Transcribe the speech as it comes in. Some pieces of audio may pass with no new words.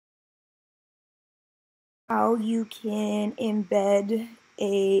how you can embed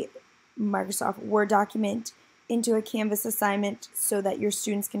a Microsoft Word document into a Canvas assignment so that your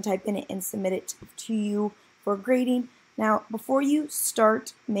students can type in it and submit it to you for grading. Now, before you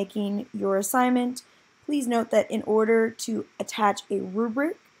start making your assignment, please note that in order to attach a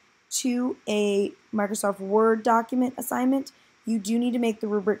rubric to a Microsoft Word document assignment, you do need to make the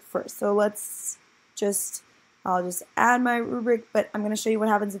rubric first. So I'll just add my rubric, but I'm going to show you what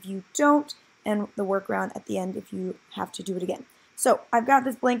happens if you don't and the workaround at the end if you have to do it again. So I've got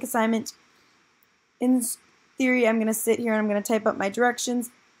this blank assignment. In theory, I'm going to sit here and I'm going to type up my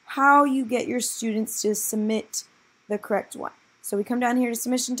directions, how you get your students to submit the correct one. So we come down here to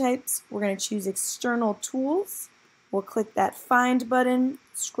submission types. We're going to choose external tools. We'll click that find button,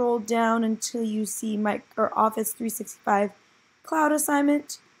 scroll down until you see Office 365 cloud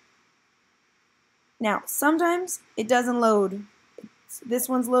assignment. Now, sometimes it doesn't load. This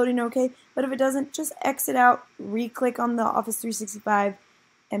one's loading okay, but if it doesn't, just exit out, re-click on the Office 365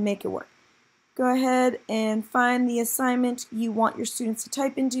 and make it work. Go ahead and find the assignment you want your students to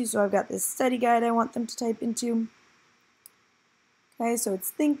type into. So I've got this study guide I want them to type into. Okay, so it's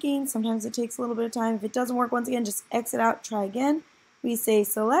thinking. Sometimes it takes a little bit of time. If it doesn't work, once again, just exit out, try again. We say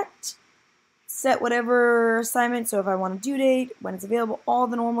select, set whatever assignment. So if I want a due date, when it's available, all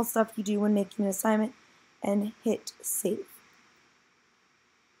the normal stuff you do when making an assignment, and hit save.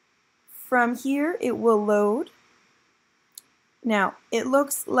 From here, it will load. Now, it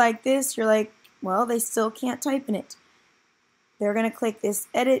looks like this. You're like, well, they still can't type in it. They're going to click this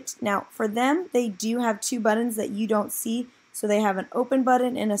edit. Now, for them, they do have two buttons that you don't see. So they have an open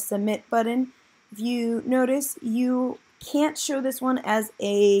button and a submit button. If you notice, you can't show this one as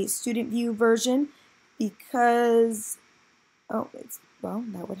a student view version because, well,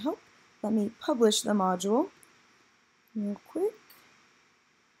 that would help. Let me publish the module real quick.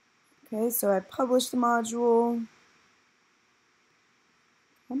 Okay, so I published the module.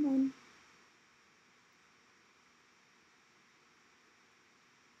 Come on.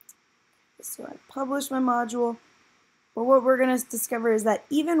 So I published my module. But what we're going to discover is that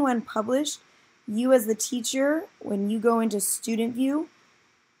even when published, you as the teacher, when you go into student view,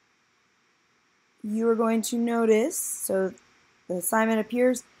 you are going to notice, so the assignment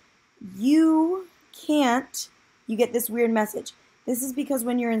appears, you get this weird message. This is because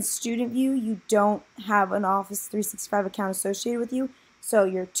when you're in student view, you don't have an Office 365 account associated with you. So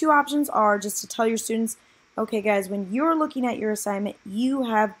your two options are just to tell your students, okay guys, when you're looking at your assignment, you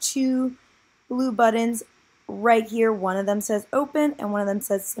have two blue buttons right here. One of them says open and one of them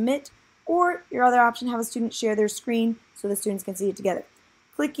says submit. Or your other option, have a student share their screen so the students can see it together.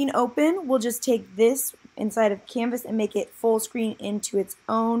 Clicking open will just take this inside of Canvas and make it full screen into its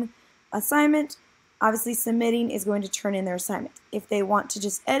own assignment. Obviously, submitting is going to turn in their assignment. If they want to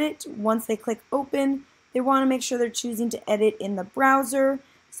just edit, once they click open, they want to make sure they're choosing to edit in the browser.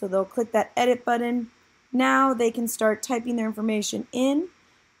 So they'll click that edit button. Now they can start typing their information in.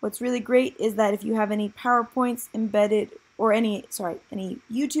 What's really great is that if you have any PowerPoints embedded or any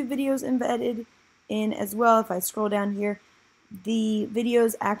YouTube videos embedded in as well, if I scroll down here, the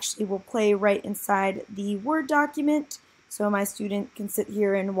videos actually will play right inside the Word document. So my student can sit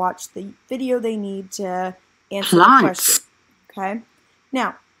here and watch the video they need to answer the question. Okay.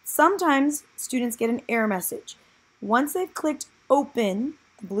 Now, sometimes students get an error message. Once they've clicked open,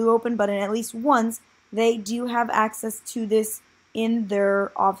 the blue open button at least once, they do have access to this in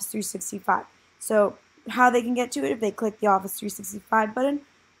their Office 365. So how they can get to it, if they click the Office 365 button,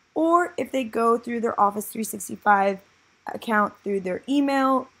 or if they go through their Office 365 account through their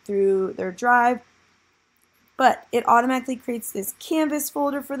email, through their drive. But it automatically creates this Canvas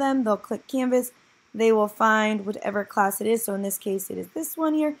folder for them. They'll click Canvas. They will find whatever class it is. So in this case, it is this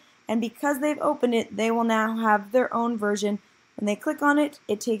one here. And because they've opened it, they will now have their own version. When they click on it,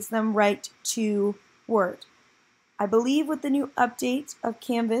 it takes them right to Word. I believe with the new update of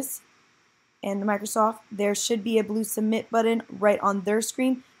Canvas and Microsoft, there should be a blue submit button right on their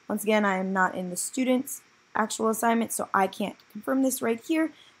screen. Once again, I am not in the student's actual assignment, so I can't confirm this right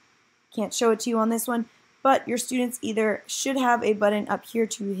here. Can't show it to you on this one. But your students either should have a button up here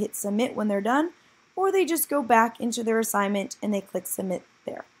to hit submit when they're done, or they just go back into their assignment and they click submit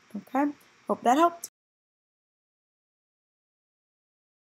there. Okay? Hope that helped.